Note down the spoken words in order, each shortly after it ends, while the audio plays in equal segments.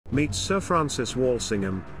Meet Sir Francis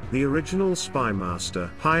Walsingham, the original spy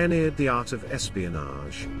master, pioneered the art of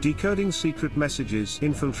espionage, decoding secret messages,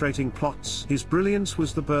 infiltrating plots. His brilliance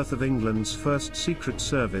was the birth of England's first secret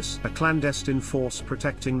service, a clandestine force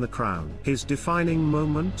protecting the crown. His defining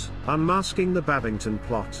moment? Unmasking the Babington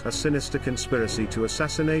plot, a sinister conspiracy to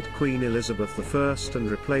assassinate Queen Elizabeth I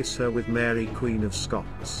and replace her with Mary, Queen of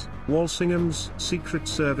Scots. Walsingham's secret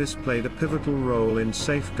service played a pivotal role in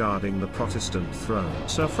safeguarding the Protestant throne.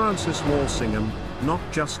 Sir Francis Walsingham, not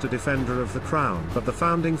just a defender of the crown, but the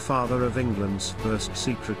founding father of England's first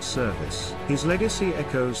secret service. His legacy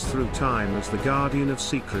echoes through time as the guardian of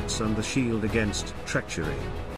secrets and the shield against treachery.